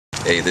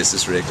Hey, this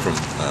is Rick from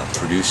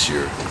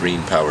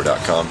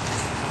ProduceYourGreenPower.com,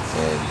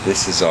 and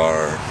this is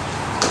our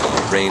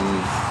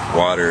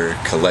rainwater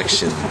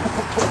collection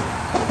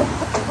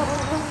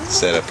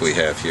setup we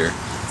have here.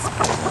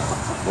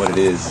 What it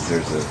is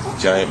there's a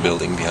giant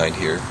building behind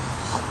here,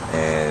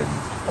 and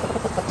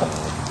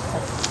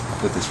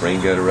put this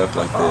rain gutter up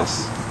like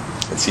this,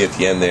 and see at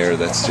the end there,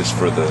 that's just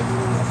for the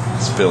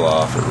spill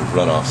off or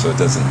runoff so it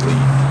doesn't leak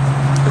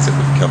as it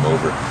would come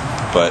over.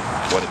 But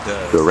what it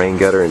does, the rain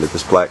gutter into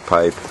this black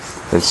pipe,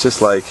 and it's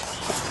just like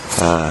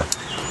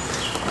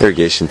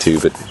irrigation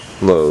tube at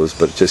Lowe's,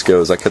 but it just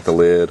goes, I cut the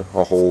lid,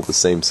 a hole the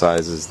same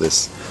size as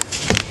this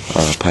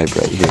pipe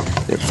right here.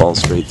 It falls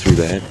straight through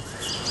that,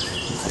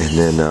 and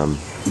then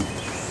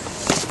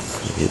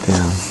get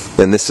down.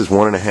 Then this is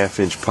 1.5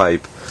 inch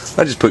pipe.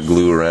 I just put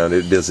glue around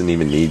it. It doesn't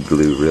even need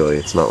glue really.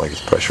 It's not like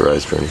it's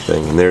pressurized or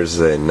anything. And there's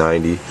a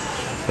 90,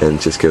 and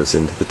it just goes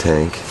into the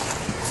tank.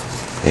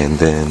 And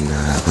then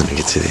let me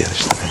get to the other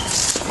side.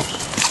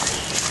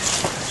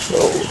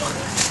 Oh.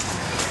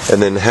 And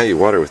then how you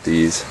water with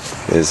these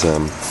is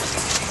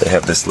they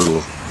have this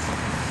little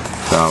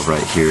valve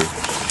right here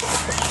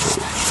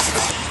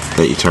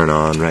that you turn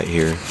on right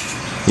here.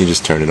 You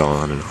just turn it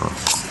on and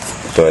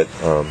off. But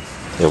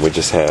and we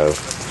just have,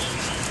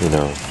 you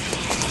know,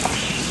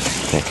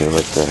 take it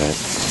like that.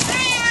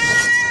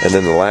 And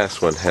then the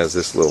last one has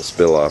this little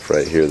spill off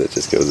right here that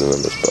just goes into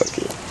this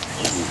bucket.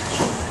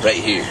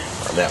 Right here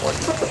on that one.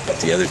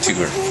 The other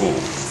two are full.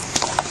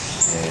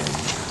 And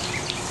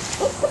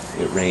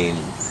it rained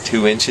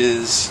 2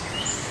 inches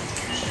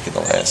like in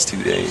the last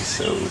 2 days,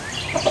 so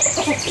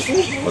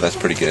well, that's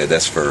pretty good.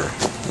 That's for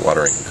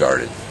watering a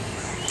garden.